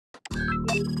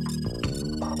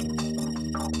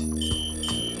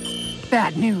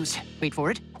Bad news. Wait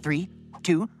for it. 3,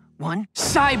 2, 1.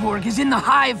 Cyborg is in the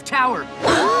Hive Tower.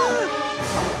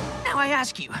 Now I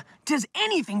ask you, does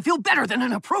anything feel better than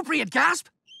an appropriate gasp?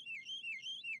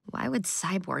 Why would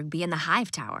Cyborg be in the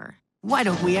Hive Tower? Why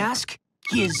don't we ask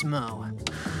Gizmo?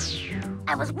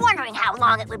 I was wondering how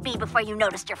long it would be before you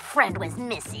noticed your friend was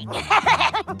missing.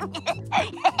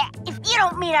 If you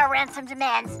don't meet our ransom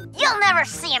demands, you'll never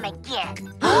see him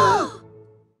again.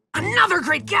 Another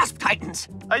great gasp, Titans!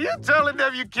 Are you telling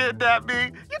them you kidnapped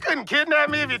me? You couldn't kidnap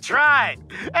me if you tried.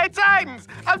 Hey, Titans,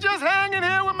 I'm just hanging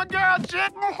here with my girl,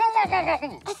 Chick.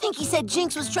 I think he said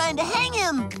Jinx was trying to hang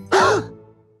him.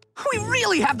 We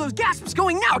really have those gasps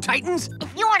going now, Titans!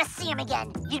 If you want to see him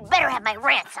again, you'd better have my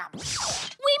ransom.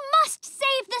 We must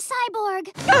save the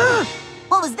cyborg!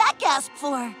 What was that gasp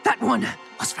for? That one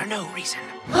was for no reason.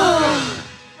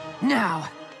 Now,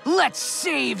 let's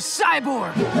save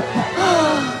Cyborg!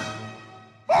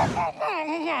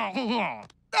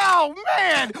 Oh,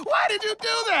 man! Why did you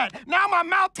do that? Now my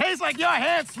mouth tastes like your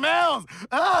hand smells.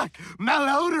 Ugh,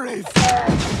 malodorous.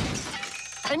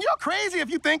 And you're crazy if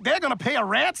you think they're gonna pay a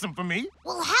ransom for me.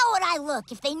 Well, how would I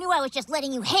look if they knew I was just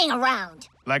letting you hang around?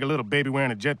 Like a little baby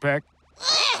wearing a jetpack?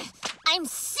 Ugh, I'm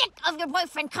sick of your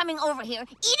boyfriend coming over here,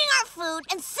 eating our food,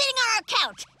 and sitting on our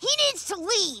couch. He needs to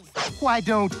leave. Why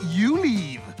don't you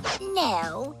leave?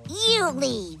 No, you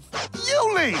leave.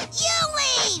 You leave! You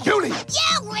leave! You leave!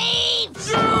 You leave!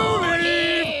 You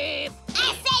leave!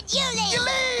 I said you leave! You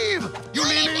leave! You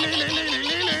leave! You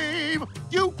leave!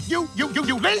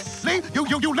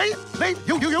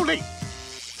 You leave!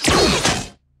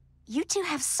 You two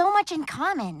have so much in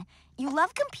common. You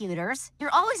love computers.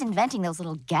 You're always inventing those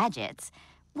little gadgets.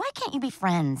 Why can't you be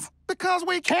friends? Because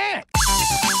we can't.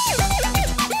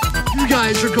 You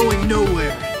guys are going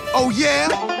nowhere. Oh, yeah?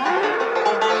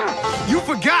 You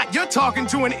forgot you're talking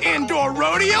to an indoor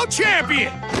rodeo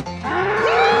champion.